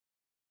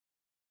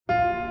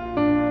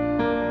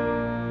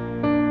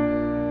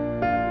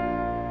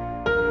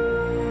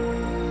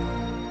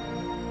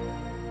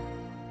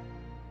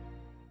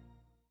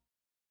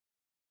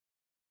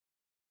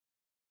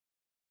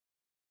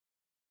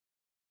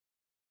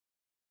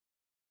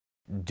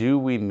do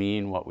we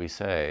mean what we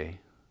say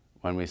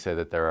when we say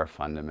that there are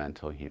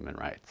fundamental human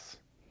rights?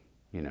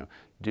 You know,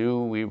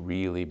 do we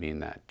really mean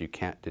that? You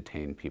can't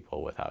detain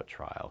people without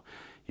trial.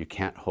 You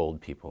can't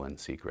hold people in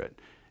secret.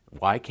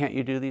 Why can't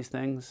you do these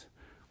things?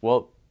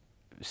 Well,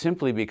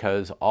 simply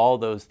because all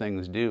those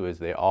things do is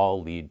they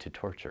all lead to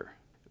torture.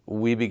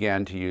 We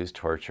began to use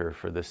torture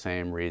for the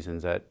same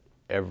reasons that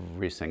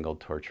every single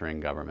torturing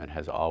government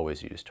has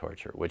always used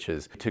torture, which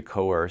is to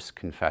coerce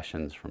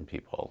confessions from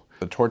people.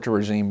 The torture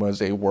regime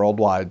was a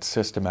worldwide,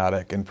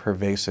 systematic, and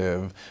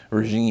pervasive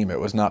regime. It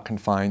was not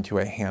confined to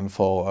a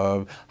handful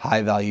of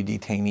high-value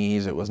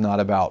detainees. It was not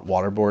about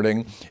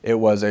waterboarding. It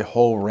was a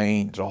whole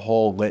range, a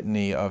whole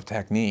litany of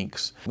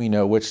techniques. We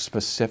know which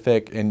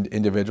specific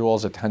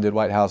individuals attended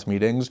White House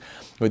meetings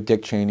with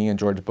Dick Cheney and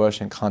George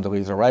Bush and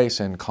Condoleezza Rice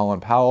and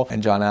Colin Powell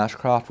and John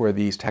Ashcroft, where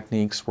these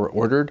techniques were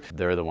ordered.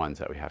 They're the ones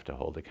that we have to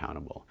hold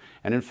accountable.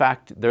 And in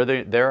fact,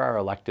 they're our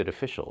elected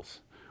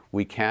officials.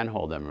 We can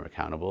hold them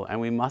accountable,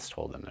 and we must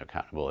hold them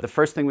accountable. The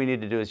first thing we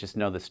need to do is just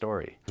know the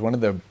story. One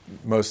of the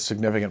most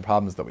significant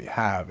problems that we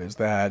have is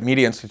that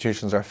media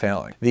institutions are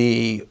failing.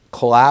 The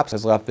collapse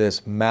has left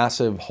this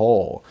massive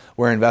hole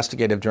where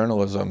investigative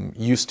journalism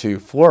used to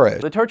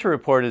flourish. The torture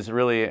report is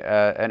really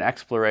an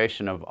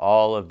exploration of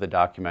all of the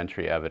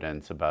documentary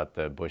evidence about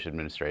the Bush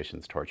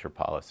administration's torture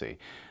policy.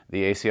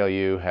 The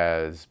ACLU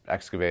has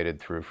excavated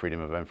through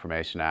Freedom of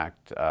Information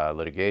Act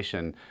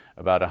litigation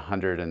about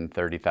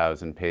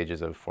 130,000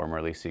 pages of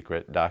formerly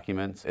secret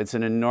documents. It's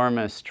an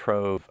enormous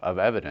trove of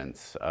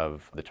evidence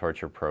of the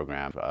torture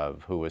program,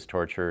 of who was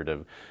tortured,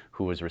 of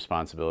who was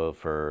responsible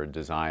for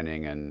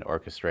designing and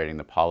orchestrating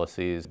the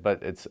policies,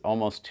 but it's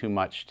almost too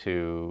much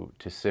to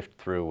sift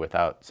through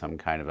without some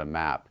kind of a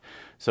map.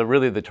 So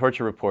really the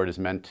torture report is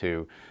meant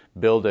to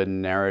build a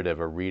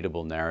narrative, a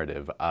readable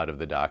narrative out of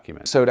the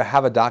document. So to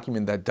have a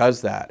document that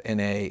does that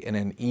in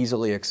an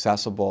easily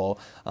accessible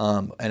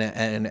and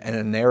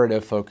a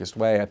narrative-focused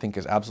way, I think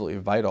is absolutely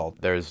vital.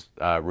 There's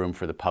room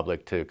for the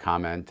public to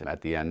comment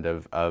at the end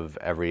of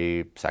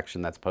every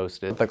section that's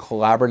posted. The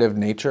collaborative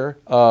nature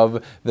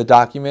of the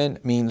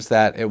document means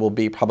that it will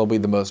be probably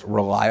the most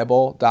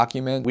reliable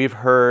document. We've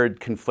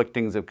heard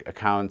conflicting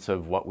accounts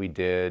of what we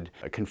did,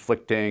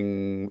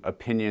 conflicting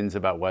opinions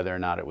about whether or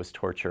not it was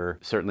torture,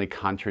 certainly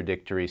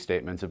contradictory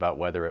statements about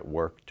whether it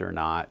worked or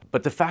not.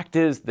 But the fact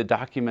is, the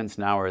documents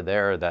now are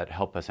there that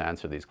help us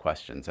answer these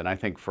questions. And I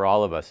think for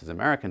all of us as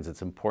Americans,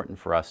 it's important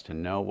for us to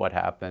know what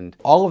happened.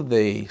 All of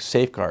the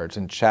safeguards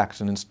and checks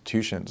and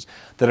institutions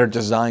that are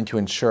designed to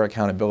ensure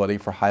accountability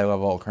for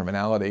high-level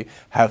criminality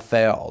have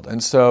failed.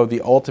 And so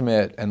the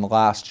ultimate and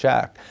last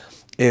check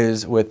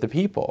is with the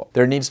people.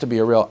 There needs to be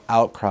a real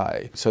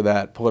outcry so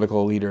that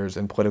political leaders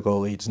and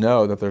political elites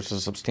know that there's a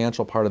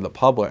substantial part of the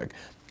public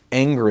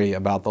angry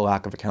about the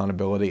lack of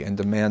accountability and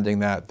demanding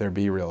that there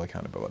be real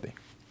accountability.